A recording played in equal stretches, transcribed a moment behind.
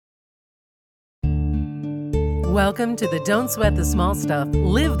Welcome to the Don't Sweat the Small Stuff,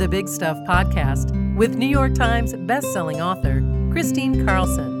 Live the Big Stuff podcast with New York Times bestselling author Kristine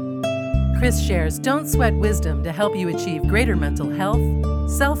Carlson. Chris shares Don't Sweat wisdom to help you achieve greater mental health,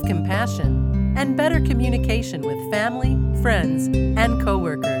 self-compassion, and better communication with family, friends, and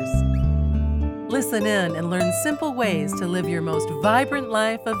coworkers. Listen in and learn simple ways to live your most vibrant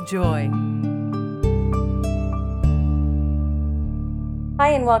life of joy.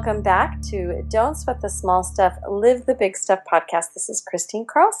 Hi, and welcome back to Don't Sweat the Small Stuff, Live the Big Stuff podcast. This is Kristine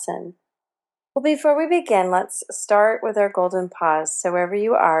Carlson. Well, before we begin, let's start with our golden pause. So wherever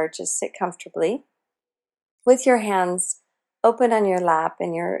you are, just sit comfortably with your hands open on your lap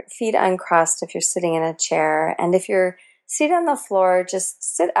and your feet uncrossed if you're sitting in a chair. And if you're seated on the floor, just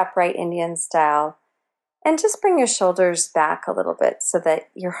sit upright Indian style and just bring your shoulders back a little bit so that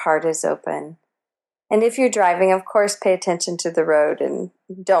your heart is open. And if you're driving, of course, pay attention to the road and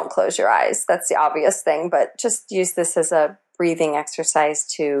don't close your eyes. That's the obvious thing, but just use this as a breathing exercise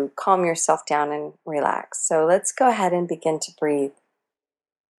to calm yourself down and relax. So let's go ahead and begin to breathe.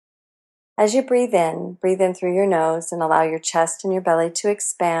 As you breathe in through your nose and allow your chest and your belly to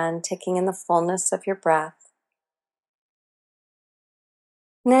expand, taking in the fullness of your breath.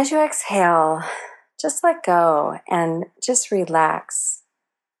 And as you exhale, just let go and just relax.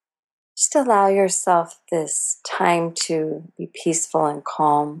 Just allow yourself this time to be peaceful and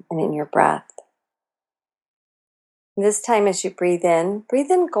calm and in your breath. This time as you breathe in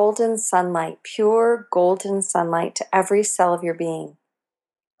golden sunlight, pure golden sunlight to every cell of your being,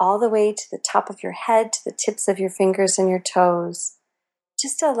 all the way to the top of your head, to the tips of your fingers and your toes.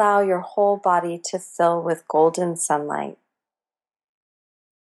 Just allow your whole body to fill with golden sunlight.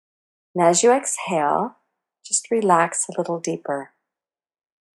 And as you exhale, just relax a little deeper.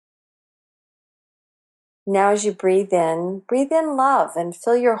 Now as you breathe in love and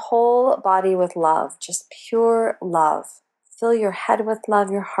fill your whole body with love, just pure love. Fill your head with love,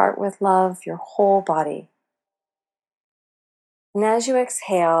 your heart with love, your whole body. And as you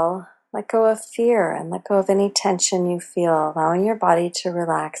exhale, let go of fear and let go of any tension you feel, allowing your body to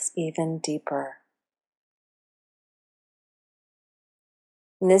relax even deeper.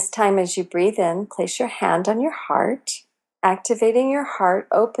 And this time as you breathe in, place your hand on your heart, activating your heart,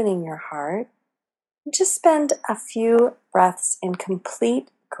 opening your heart. Just spend a few breaths in complete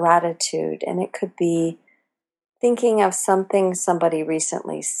gratitude, and it could be thinking of something somebody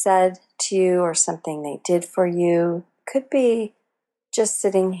recently said to you or something they did for you. It could be just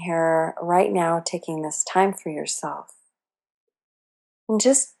sitting here right now taking this time for yourself. And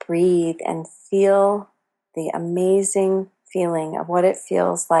just breathe and feel the amazing feeling of what it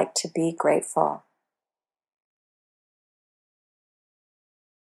feels like to be grateful.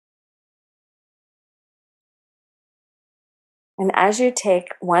 And as you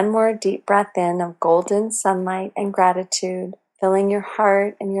take one more deep breath in of golden sunlight and gratitude, filling your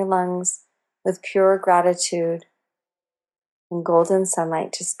heart and your lungs with pure gratitude and golden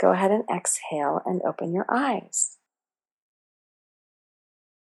sunlight, just go ahead and exhale and open your eyes.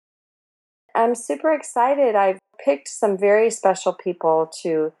 I'm super excited. I've picked some very special people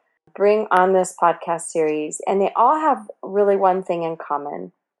to bring on this podcast series, and they all have really one thing in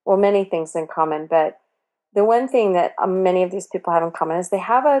common. Well, many things in common, but the one thing that many of these people have in common is they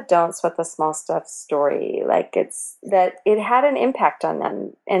have a Don't Sweat the Small Stuff story. Like it's that it had an impact on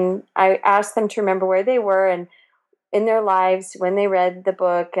them. And I asked them to remember where they were and in their lives when they read the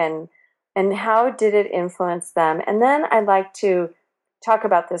book and how did it influence them. And then I'd like to talk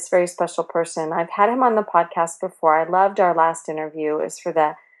about this very special person. I've had him on the podcast before. I loved our last interview. It was for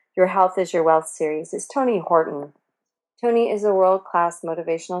the Your Health is Your Wealth series. It's Tony Horton. Tony is a world-class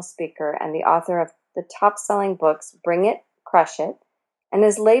motivational speaker and the author of the top-selling books, Bring It, Crush It, and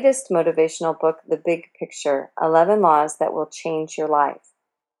his latest motivational book, The Big Picture, 11 Laws That Will Change Your Life.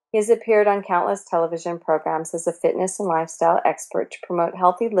 He has appeared on countless television programs as a fitness and lifestyle expert to promote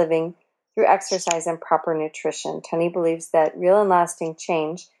healthy living through exercise and proper nutrition. Tony believes that real and lasting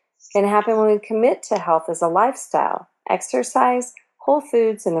change can happen when we commit to health as a lifestyle. Exercise, whole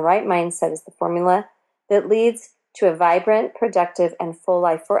foods, and the right mindset is the formula that leads to a vibrant, productive, and full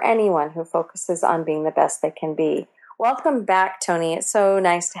life for anyone who focuses on being the best they can be. Welcome back, Tony. It's so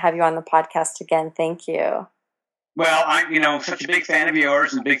nice to have you on the podcast again. Thank you. Well, I'm such a big fan of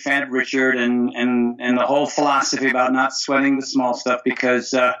yours and a big fan of Richard and the whole philosophy about not sweating the small stuff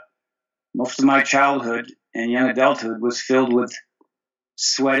because most of my childhood and young adulthood was filled with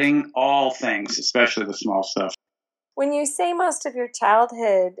sweating all things, especially the small stuff. When you say most of your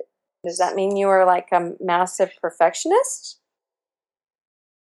childhood, does that mean you were like a massive perfectionist?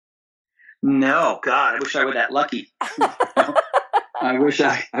 No, God, I wish I were that lucky. I wish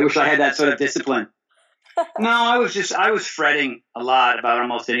I had that sort of discipline. No, I was fretting a lot about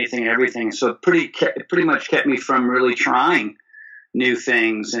almost anything and everything. So it pretty much kept me from really trying new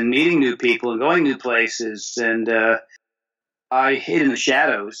things and meeting new people and going new places. And I hid in the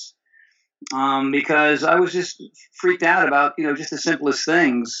shadows because I was just freaked out about, just the simplest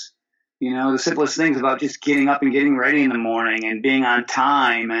things. The simplest things about just getting up and getting ready in the morning and being on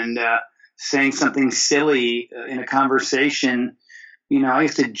time and saying something silly in a conversation. I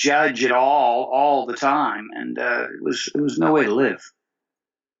used to judge it all the time, and it was no way to live.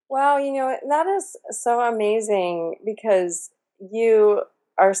 Wow, that is so amazing because you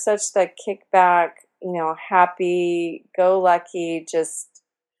are such the kickback, happy, go lucky,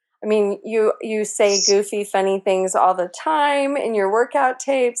 you say goofy, funny things all the time in your workout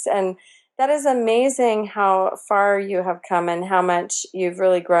tapes, and that is amazing how far you have come and how much you've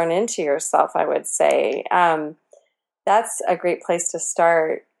really grown into yourself, I would say. That's a great place to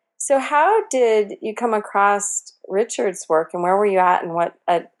start. So how did you come across Richard's work, and where were you at, and what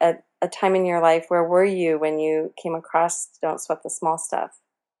at a time in your life, where were you when you came across Don't Sweat the Small Stuff?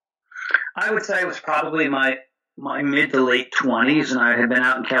 I would say it was probably my mid to late 20s, and I had been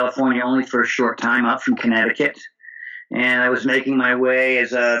out in California only for a short time, out from Connecticut, and I was making my way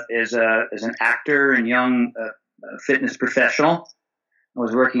as an actor and young fitness professional. I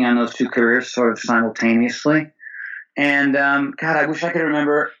was working on those two careers sort of simultaneously. And God, I wish I could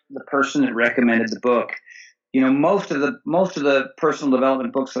remember the person that recommended the book. Most of the personal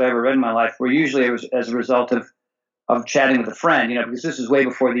development books that I ever read in my life were usually as a result of chatting with a friend. Because this is way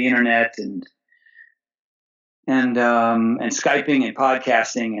before the internet and Skyping and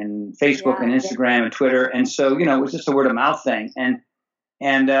podcasting and Facebook and Instagram and Twitter. And so it was just a word of mouth thing.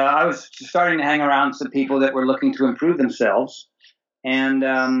 And I was starting to hang around some people that were looking to improve themselves. And,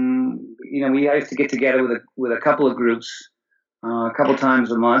 we used to get together with a couple of groups, a couple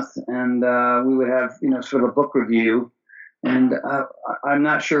times a month, and we would have, sort of a book review. And I'm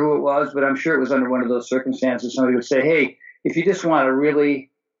not sure who it was, but I'm sure it was under one of those circumstances. Somebody would say, hey, if you just want a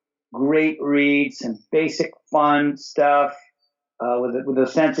really great read, some basic fun stuff with a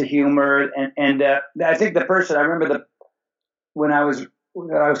sense of humor. And I think the person, I remember when I was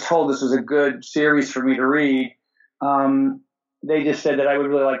told this was a good series for me to read, they just said that I would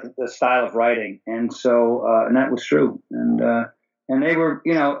really like the style of writing. And so, and that was true. And they were,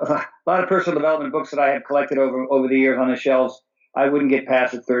 a lot of personal development books that I had collected over the years on the shelves. I wouldn't get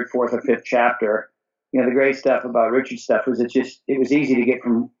past the third, fourth, or fifth chapter. The great stuff about Richard's stuff was it was easy to get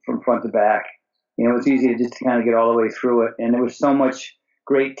from front to back. It was easy to just kind of get all the way through it. And there was so much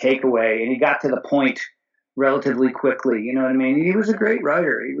great takeaway. And he got to the point relatively quickly. You know what I mean? He was a great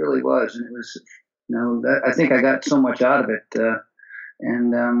writer. He really was. And it was, I think I got so much out of it.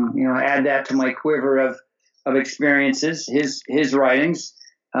 I add that to my quiver of experiences, his writings,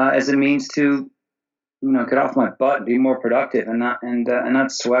 as a means to, get off my butt and be more productive and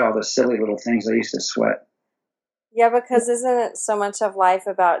not sweat all the silly little things I used to sweat. Yeah, because isn't it so much of life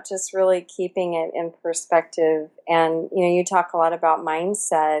about just really keeping it in perspective? And, you talk a lot about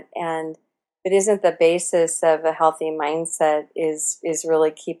mindset, and it isn't the basis of a healthy mindset is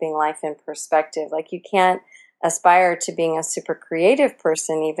really keeping life in perspective. Like, you can't aspire to being a super creative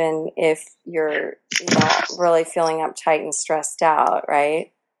person even if you're really feeling uptight and stressed out,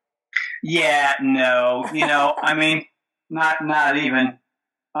 right? Yeah, no, I mean, not even.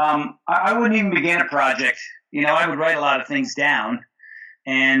 I wouldn't even begin a project. I would write a lot of things down,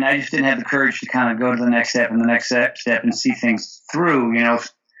 and I just didn't have the courage to kind of go to the next step and the next step and see things through.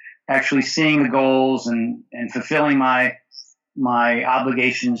 Actually seeing the goals and fulfilling my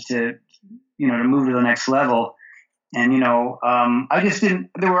obligations to move to the next level. And I just didn't.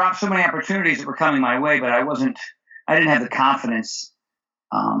 There were so many opportunities that were coming my way, but I didn't have the confidence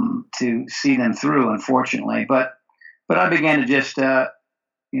to see them through, unfortunately. But I began to just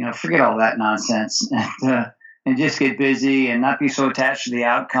forget all that nonsense and just get busy and not be so attached to the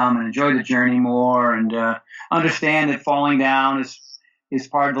outcome and enjoy the journey more and understand that falling down is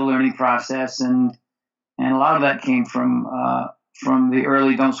part of the learning process. And a lot of that came from the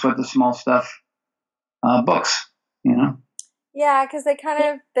early Don't Sweat the Small Stuff books, Yeah, because they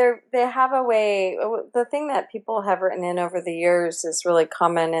they have a way. The thing that people have written in over the years is really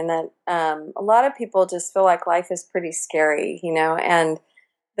common, in that a lot of people just feel like life is pretty scary, and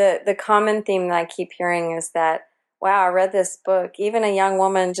the common theme that I keep hearing is that, wow, I read this book. Even a young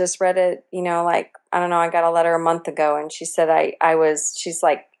woman just read it, like, I don't know, I got a letter a month ago, and she said she's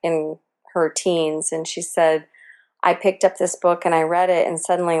like in her teens, and she said, I picked up this book and I read it, and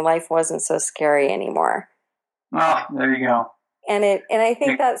suddenly life wasn't so scary anymore. Oh, there you go. And I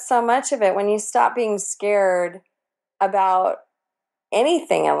think that's so much of it. When you stop being scared about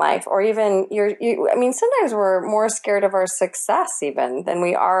anything in life, or even I mean, sometimes we're more scared of our success even than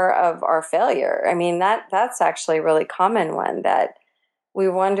we are of our failure. I mean, that's actually a really common one, that we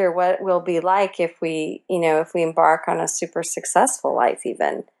wonder what we'll be like if we, if we embark on a super successful life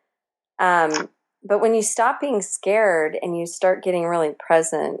even. But when you stop being scared and you start getting really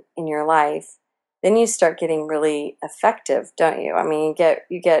present in your life, then you start getting really effective, don't you? I mean,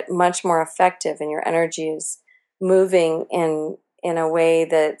 you get much more effective, and your energy is moving in a way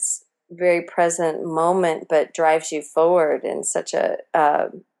that's very present moment, but drives you forward in such in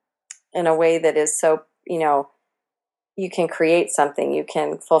a way that is so, you can create something, you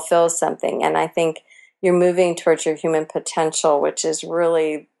can fulfill something. And I think you're moving towards your human potential, which is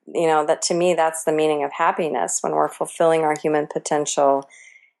really, that to me, that's the meaning of happiness, when we're fulfilling our human potential.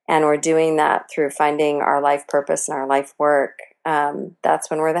 And we're doing that through finding our life purpose and our life work. That's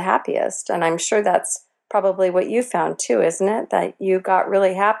when we're the happiest. And I'm sure that's probably what you found too, isn't it? That you got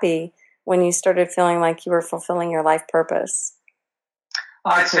really happy when you started feeling like you were fulfilling your life purpose.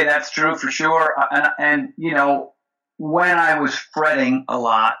 I'd say that's true for sure. And when I was fretting a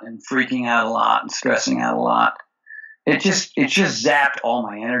lot and freaking out a lot and stressing out a lot, it just zapped all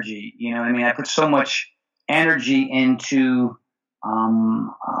my energy. I mean, I put so much energy into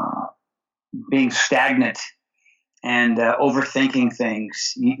being stagnant and overthinking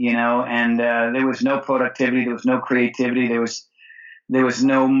things, and there was no productivity, there was no creativity, there was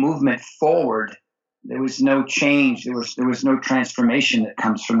no movement forward, there was no change, there was no transformation that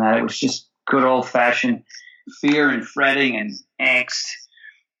comes from that. It was just good old fashioned fear and fretting and angst.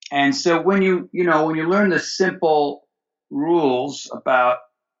 And so when you learn the simple rules about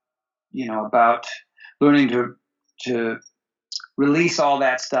learning to release all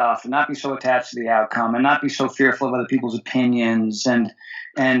that stuff and not be so attached to the outcome and not be so fearful of other people's opinions and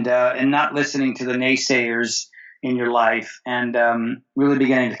not listening to the naysayers in your life, and really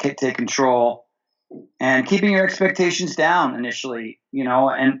beginning to take control and keeping your expectations down initially,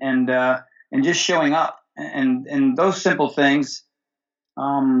 and just showing up, and those simple things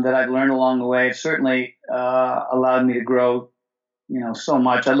that I've learned along the way have certainly allowed me to grow, so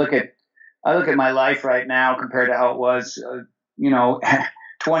much. I look at my life right now compared to how it was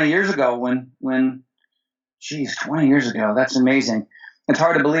 20 years ago when 20 years ago, that's amazing. It's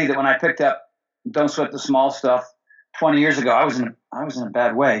hard to believe that when I picked up Don't Sweat the Small Stuff 20 years ago, I was in a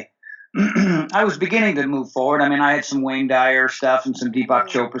bad way. I was beginning to move forward. I mean, I had some Wayne Dyer stuff and some Deepak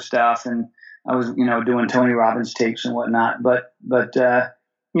Chopra stuff, and I was, doing Tony Robbins tapes and whatnot. But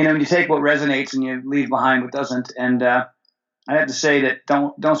you take what resonates and you leave behind what doesn't. And I have to say that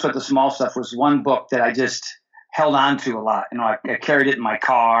Don't Sweat the Small Stuff was one book that I just held on to a lot. I carried it in my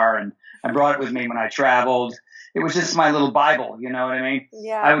car, and I brought it with me when I traveled. It was just my little Bible, you know what I mean?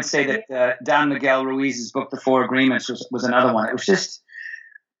 Yeah. I would say that Don Miguel Ruiz's book, The Four Agreements, was another one. It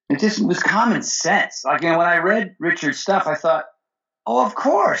was common sense. Like, when I read Richard's stuff, I thought, oh, of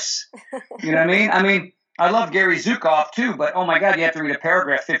course. You know what I mean? I mean, I love Gary Zukav too, but oh my God, you have to read a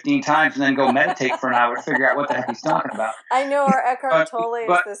paragraph 15 times and then go meditate for an hour to figure out what the heck he's talking about. I know, our Eckhart Tolle is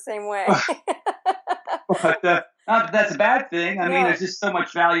the same way. But not that that's a bad thing. I mean, there's just so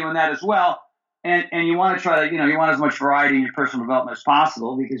much value in that as well. And you want to try to, you want as much variety in your personal development as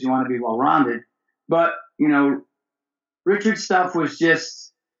possible because you want to be well-rounded. But, Richard's stuff was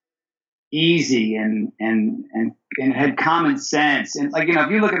just easy and had common sense. And if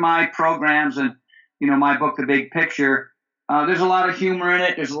you look at my programs and, my book, The Big Picture, there's a lot of humor in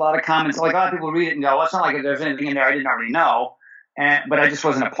it. There's a lot of comments. Like, a lot of people read it and go, well, it's not like there's anything in there I didn't already know. But I just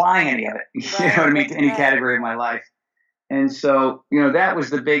wasn't applying any of it, you know what I mean, to any category of my life. And so, that was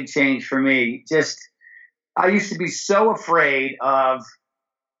the big change for me. I used to be so afraid of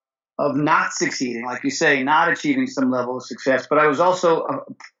not succeeding, like you say, not achieving some level of success. But I was also,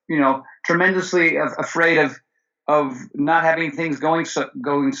 tremendously afraid of not having things going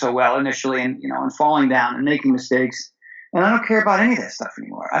so well initially, and and falling down and making mistakes. And I don't care about any of that stuff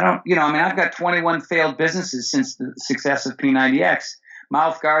anymore. I don't, I've got 21 failed businesses since the success of P90X.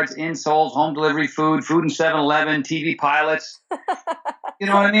 Mouth guards, insoles, home delivery food in 7-Eleven, TV pilots. You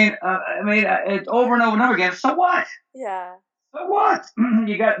know what I mean? It's over and over and over again. So what? Yeah. So what? What are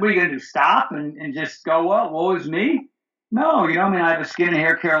you going to do? Stop and just go, well, woe is me? No, I have a skin and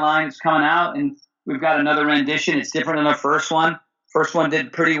hair care line that's coming out, and we've got another rendition. It's different than the first one. First one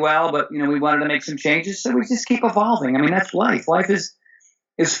did pretty well, but we wanted to make some changes, so we just keep evolving. I mean, that's life. Life is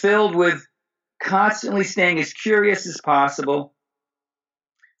filled with constantly staying as curious as possible,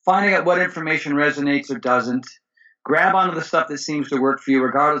 finding out what information resonates or doesn't, grab onto the stuff that seems to work for you,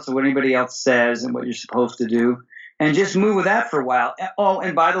 regardless of what anybody else says and what you're supposed to do, and just move with that for a while. Oh,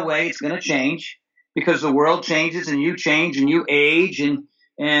 and by the way, it's going to change. because the world changes and you change and you age and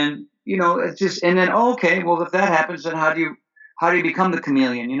it's just, and then, okay, well, if that happens, then how do you become the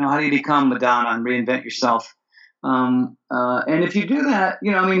chameleon? How do you become Madonna and reinvent yourself? And if you do that,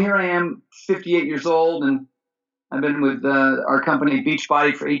 here I am, 58 years old, and I've been with our company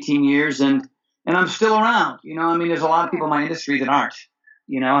Beachbody for 18 years, and I'm still around. There's a lot of people in my industry that aren't.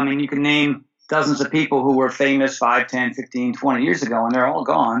 You can name dozens of people who were famous 5, 10, 15, 20 years ago, and they're all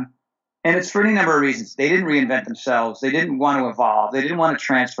gone. And it's for any number of reasons. They didn't reinvent themselves. They didn't want to evolve. They didn't want to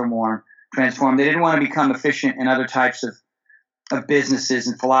transform. They didn't want to become efficient in other types of businesses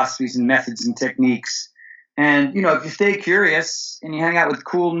and philosophies and methods and techniques. And, if you stay curious and you hang out with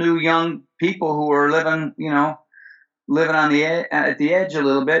cool, new, young people who are living on at the edge a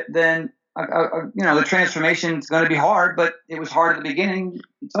little bit, then, the transformation is going to be hard, but it was hard at the beginning.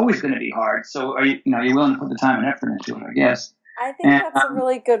 It's always going to be hard. So are you willing to put the time and effort into it, I guess? I think that's a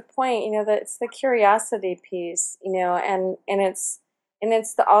really good point. That it's the curiosity piece, and it's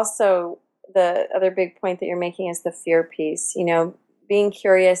also the other big point that you're making is the fear piece, being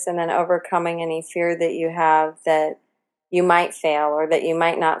curious and then overcoming any fear that you have that you might fail or that you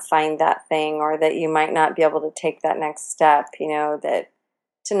might not find that thing or that you might not be able to take that next step, that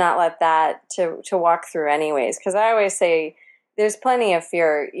to not let that to walk through anyways. Because I always say there's plenty of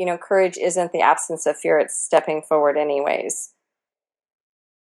fear. Courage isn't the absence of fear. It's stepping forward anyways.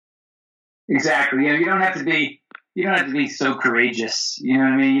 Exactly. You don't have to be so courageous. You know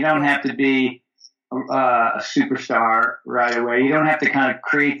what I mean? You don't have to be a superstar right away. You don't have to kind of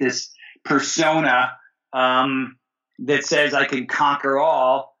create this persona that says I can conquer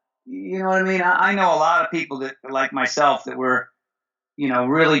all. You know what I mean? I know a lot of people that, like myself, that were,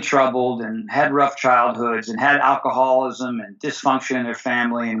 really troubled and had rough childhoods and had alcoholism and dysfunction in their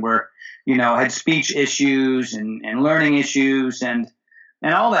family and were, had speech issues and learning issues and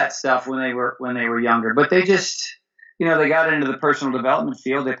all that stuff when they were younger. But they just, they got into the personal development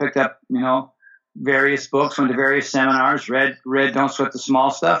field. They picked up, various books, went to various seminars, read Don't Sweat the Small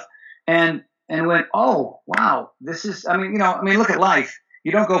Stuff, and went, oh, wow, this is, look at life.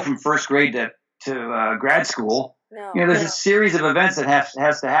 You don't go from first grade to grad school. No, there's a series of events that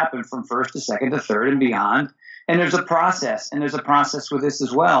has to happen from first to second to third and beyond. And there's a process, with this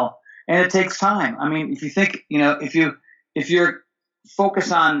as well. And it takes time. If you think, if you're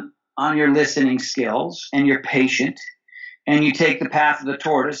focused on your listening skills and you're patient and you take the path of the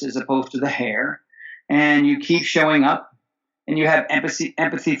tortoise as opposed to the hare and you keep showing up and you have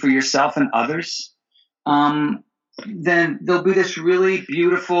empathy for yourself and others, then there'll be this really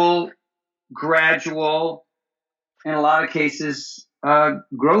beautiful, gradual, in a lot of cases,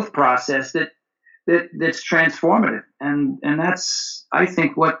 growth process that's transformative. And that's, I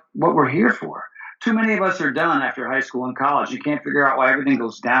think, what we're here for. Too many of us are done after high school and college. You can't figure out why everything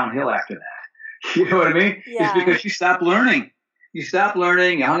goes downhill after that. You know what I mean? Yeah. It's because you stop learning. You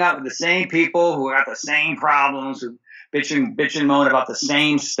hung out with the same people who got the same problems, who bitch and moan about the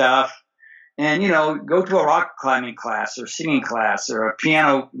same stuff. And, go to a rock climbing class or singing class or a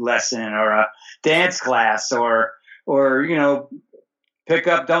piano lesson or a dance class or pick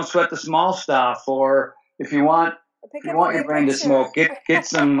up Don't Sweat the Small Stuff. Or if you want your brain to smoke, get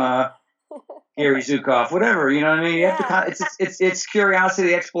some Gary Zukav, whatever, you know what I mean? You have to it's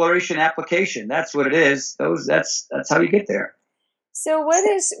curiosity, exploration, application. That's what it is. That's how you get there. So what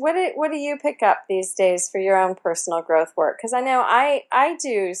do you pick up these days for your own personal growth work? Because I know I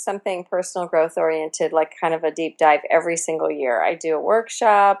do something personal growth oriented, like kind of a deep dive every single year. I do a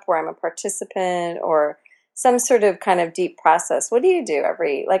workshop where I'm a participant or some sort of kind of deep process. What do you do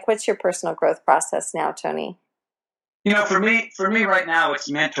what's your personal growth process now, Tony? For me right now, it's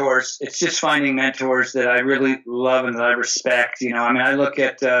mentors. It's just finding mentors that I really love and that I respect. I look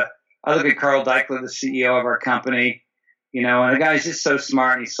at Carl Deichler, the CEO of our company, and the guy's just so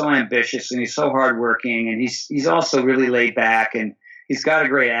smart and he's so ambitious and he's so hardworking and he's also really laid back and he's got a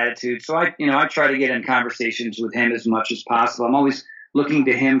great attitude. So I try to get in conversations with him as much as possible. I'm always looking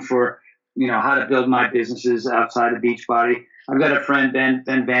to him for, how to build my businesses outside of Beachbody. I've got a friend, Ben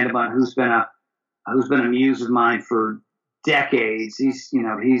Vanderbund, who's been a muse of mine for decades. He's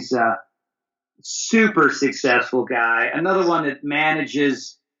a super successful guy. Another one that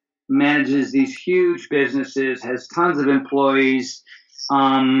manages these huge businesses, has tons of employees,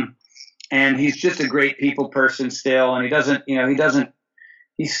 and he's just a great people person still. And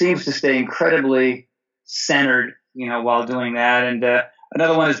he seems to stay incredibly centered, while doing that. And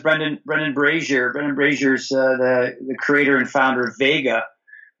another one is Brendan Brazier. Brendan Brazier's the creator and founder of Vega.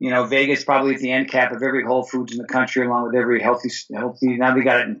 Vega is probably at the end cap of every Whole Foods in the country, along with every healthy. Now they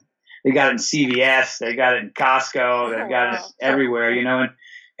got it in CVS, they got it in Costco, they've got it everywhere,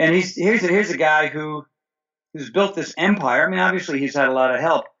 And here's a guy who's built this empire. I mean, obviously he's had a lot of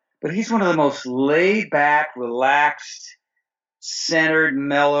help, but he's one of the most laid back, relaxed, centered,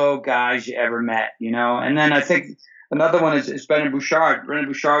 mellow guys you ever met, you know. And then I think another one is Brendon Burchard.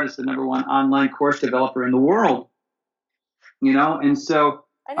 Brendon Burchard is the #1 online course developer in the world, you know. And so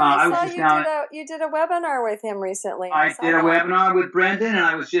I know I saw you did a webinar with him recently. I did a webinar with Brendon, and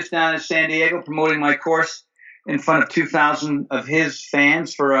I was just down in San Diego promoting my course in front of 2,000 of his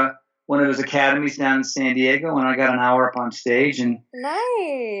fans for one of his academies down in San Diego, and I got an hour up on stage, and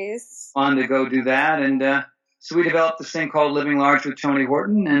nice. Fun to go do that. And so we developed this thing called Living Large with Tony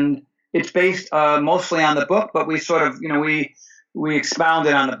Horton, and it's based mostly on the book, but we sort of, you know, we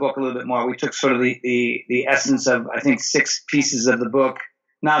expounded on the book a little bit more. We took sort of the essence of, I think, 6 pieces of the book,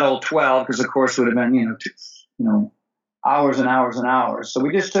 not all 12, because the course would have been, you know, hours and hours and hours. So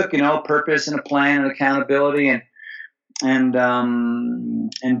we just took, you know, purpose and a plan and accountability and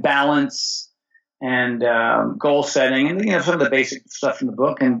balance and goal setting and, you know, some of the basic stuff from the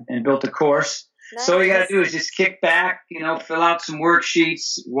book and built a course. Nice. So all you got to do is just kick back, you know, fill out some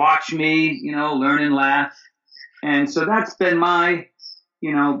worksheets, watch me, you know, learn and laugh. And so that's been my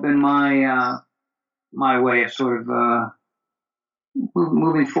way of sort of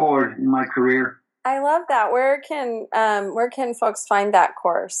moving forward in my career. I love that. Where can folks find that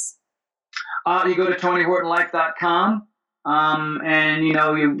course? You go to TonyHortonLife.com, and you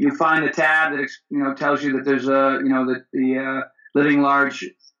know you find a tab that tells you that there's the Living Large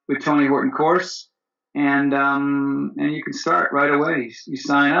with Tony Horton course, and you can start right away. You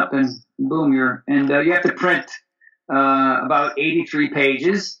sign up and boom, you have to print about 83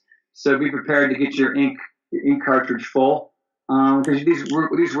 pages, so be prepared to get your ink cartridge full. Because these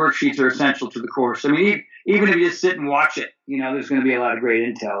worksheets are essential to the course. I mean, even if you just sit and watch it, you know, there's going to be a lot of great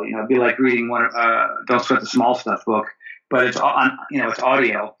intel. You know, it'd be like reading one Don't Sweat the Small Stuff book, but it's on, you know, it's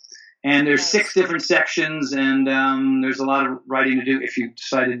audio. And there's 6 different sections, and there's a lot of writing to do if you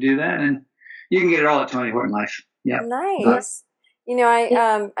decide to do that. And you can get it all at Tony Horton Life. Yeah. Nice. You know,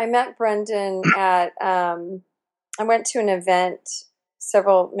 I met Brendon at I went to an event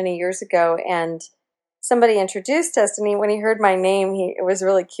many years ago, and somebody introduced us, and when he heard my name, it was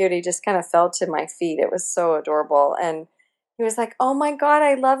really cute. He just kind of fell to my feet. It was so adorable. And he was like, "Oh my God,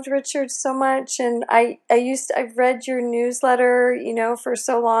 I loved Richard so much. And I've read your newsletter, you know, for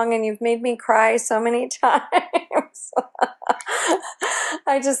so long, and you've made me cry so many times."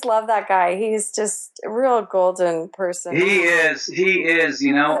 I just love that guy. He's just a real golden person. He is,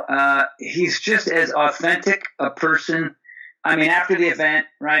 you know, he's just as authentic a person. I mean, after the event,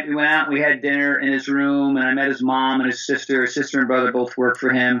 right, we went out and we had dinner in his room, and I met his mom and his sister. His sister and brother both worked for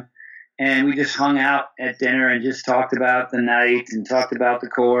him. And we just hung out at dinner and just talked about the night and talked about the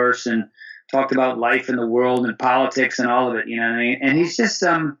course and talked about life in the world and politics and all of it, you know what I mean? And he's just,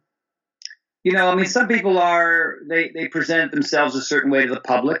 you know, I mean, some people they present themselves a certain way to the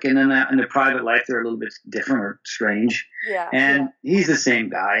public, and then in their private life, they're a little bit different or strange. Yeah. And he's the same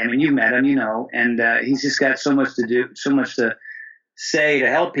guy. I mean, you met him, you know, and he's just got so much to do, so much to say to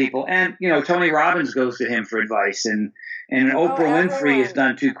help people. And, you know, Tony Robbins goes to him for advice, and Oprah Winfrey has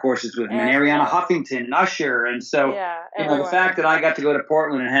done 2 courses with him, and Arianna Huffington and Usher. And so, you know, the fact that I got to go to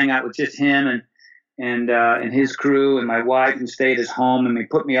Portland and hang out with just him and his crew and my wife, and stay at his home, and they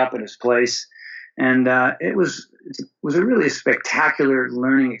put me up at his place. And it was a really spectacular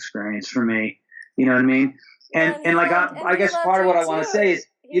learning experience for me. You know what I mean? And like I guess part of what I want to say is,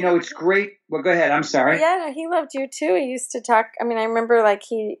 you know, it's great. Well, go ahead. I'm sorry. Yeah, no, he loved you too. He used to talk. I mean, I remember like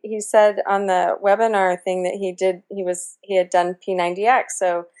he said on the webinar thing that he had done P90X.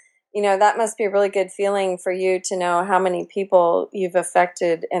 So, you know, that must be a really good feeling for you to know how many people you've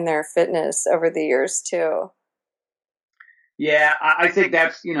affected in their fitness over the years too. Yeah, I think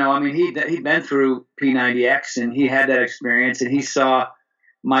that's, you know, I mean, he'd been through P90X, and he had that experience, and he saw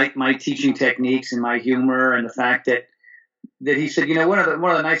my teaching techniques and my humor, and the fact that he said, you know, one of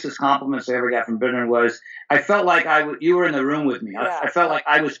the nicest compliments I ever got from Brendon was, I felt like you were in the room with me. Yeah. I felt like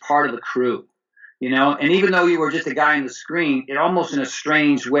I was part of the crew, you know, and even though you were just a guy on the screen, it almost in a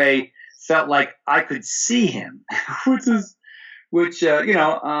strange way felt like I could see him, which you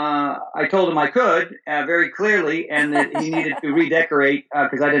know, I told him I could very clearly, and that he needed to redecorate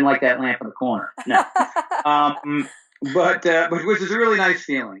because I didn't like that lamp in the corner. No, but which is a really nice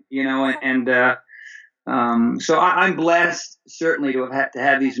feeling, you know, and so I'm blessed certainly to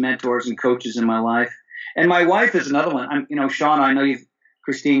have these mentors and coaches in my life. And my wife is another one. You know, Shauna, I know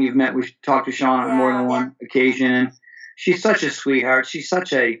Christine, you've met. We've talked to Shauna on more than one occasion, and she's such a sweetheart. She's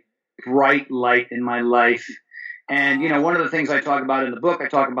such a bright light in my life. And, you know, one of the things I talk about in the book, I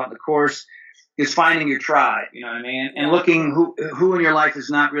talk about in the course, finding your tribe. You know what I mean? And looking who in your life is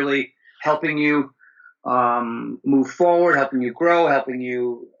not really helping you move forward, helping you grow, helping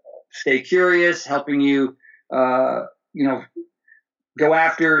you stay curious, helping you go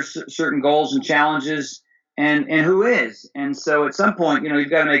after certain goals and challenges, and who is. And so at some point, you've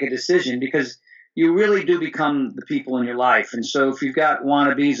got to make a decision, because you really do become the people in your life. And so if you've got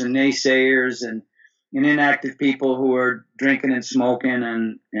wannabes and naysayers and inactive people who are drinking and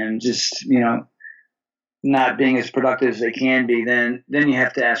smoking and just, not being as productive as they can be, then you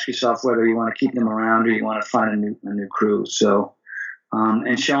have to ask yourself whether you want to keep them around or you want to find a new crew. So,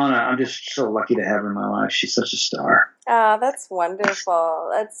 and Shauna, I'm just so lucky to have her in my life. She's such a star. Oh, that's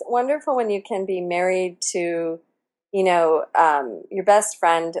wonderful. That's wonderful when you can be married to, your best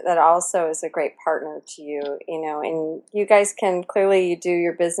friend that also is a great partner to you, and you guys can clearly do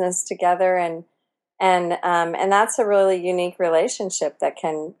your business together, and that's a really unique relationship that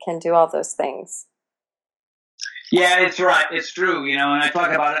can do all those things. Yeah, it's right. It's true, and I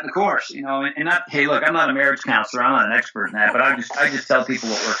talk about it in the course, and not, hey, look, I'm not a marriage counselor. I'm not an expert in that, but I just tell people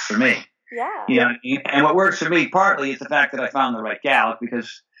what works for me. Yeah. And what works for me partly is the fact that I found the right gal,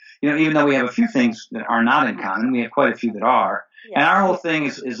 because, even though we have a few things that are not in common, we have quite a few that are. Yeah. And our whole thing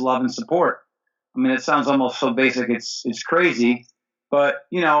is love and support. I mean, it sounds almost so basic, it's crazy, but,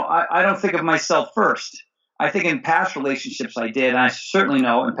 I don't think of myself first. I think in past relationships I did, and I certainly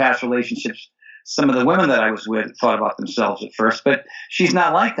know in past relationships some of the women that I was with thought about themselves at first, but she's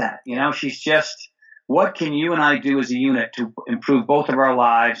not like that. She's just, what can you and I do as a unit to improve both of our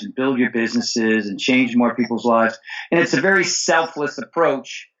lives and build your businesses and change more people's lives? And it's a very selfless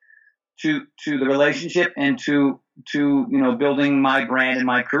approach to the relationship and to building my brand and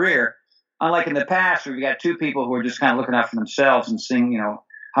my career. Unlike in the past, where we got two people who are just kind of looking out for themselves and seeing,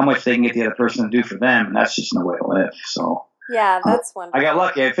 how much they can get the other person to do for them, and that's just no way to live. So. Yeah, that's wonderful. I got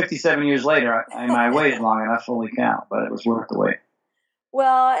lucky. 57 yeyears later, I waited long enough, holy cow, but it was worth the wait.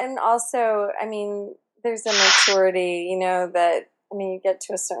 Well, and also, there's a maturity, you get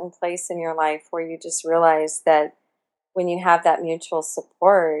to a certain place in your life where you just realize that when you have that mutual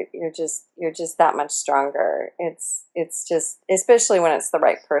support, you're just that much stronger. It's just, especially when it's the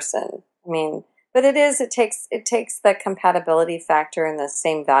right person. But it takes the compatibility factor and the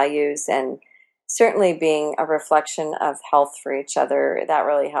same values, and certainly being a reflection of health for each other, that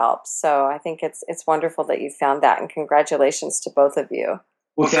really helps. So I think it's wonderful that you found that, and congratulations to both of you.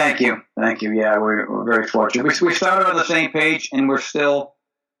 Well, thank you. Yeah, we're very fortunate. We started on the same page, and we're still,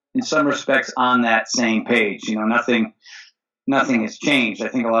 in some respects, on that same page. Nothing has changed. I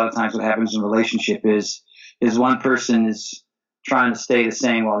think a lot of times what happens in a relationship is one person is trying to stay the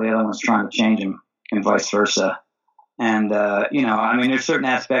same while the other one's trying to change him, and vice versa. And there's certain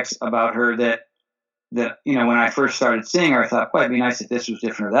aspects about her that when I first started seeing her, I thought, boy, it'd be nice if this was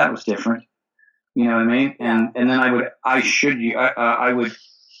different or that was different. You know what I mean? Yeah. And then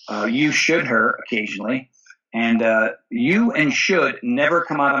you should her occasionally. And you and should never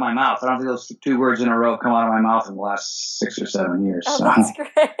come out of my mouth. I don't think those two words in a row come out of my mouth in the last 6 or 7 years. Oh, that's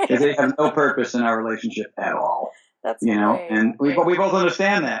great. Because they have no purpose in our relationship at all. That's great. And we both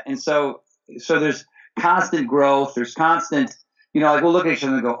understand that. And so there's constant growth. There's constant, we'll look at each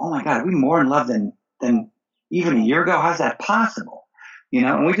other and go, oh my God, are we more in love than even a year ago? How's that possible?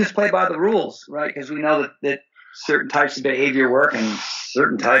 And we just play by the rules, right? Because we know that certain types of behavior work and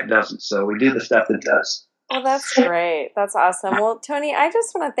certain type doesn't. So we do the stuff that does. Well, that's great. That's awesome. Well, Tony, I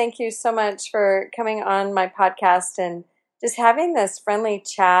just want to thank you so much for coming on my podcast and just having this friendly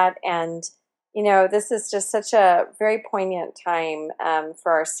chat. And, this is just such a very poignant time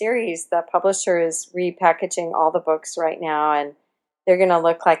for our series. The publisher is repackaging all the books right now, and they're going to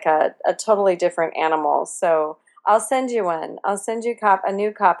look like a totally different animal. So I'll send you one. I'll send you a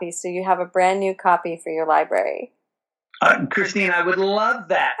new copy, so you have a brand new copy for your library. Christine, I would love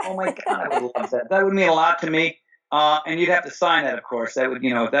that. Oh my God, I would love that. That would mean a lot to me. And you'd have to sign that, of course. That would,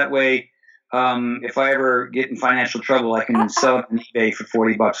 that way, if I ever get in financial trouble, I can sell it on eBay for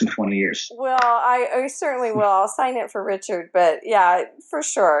 $40 in 20 years. Well, I certainly will. I'll sign it for Richard, but yeah, for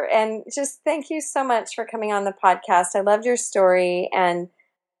sure. And just thank you so much for coming on the podcast. I loved your story. And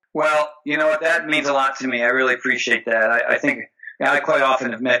well, that means a lot to me. I really appreciate that. I think I quite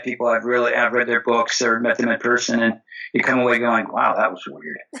often have met people I've read their books or met them in person, and you come away going, wow, that was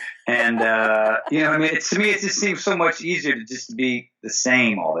weird. And, to me, it just seems so much easier to just be the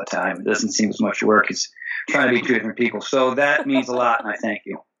same all the time. It doesn't seem as much work as trying to be two different people. So that means a lot, and I thank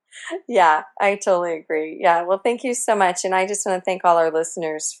you. Yeah, I totally agree. Yeah, well, thank you so much. And I just want to thank all our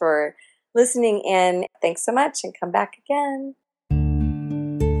listeners for listening in. Thanks so much, and come back again.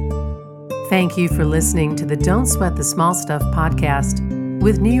 Thank you for listening to the Don't Sweat the Small Stuff podcast.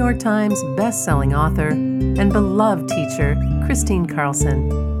 with New York Times best-selling author and beloved teacher, Kristine Carlson.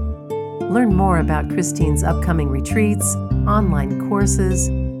 Learn more about Kristine's upcoming retreats, online courses,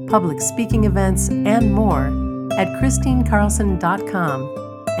 public speaking events, and more at KristineCarlson.com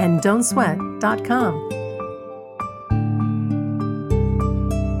and Don'tSweat.com.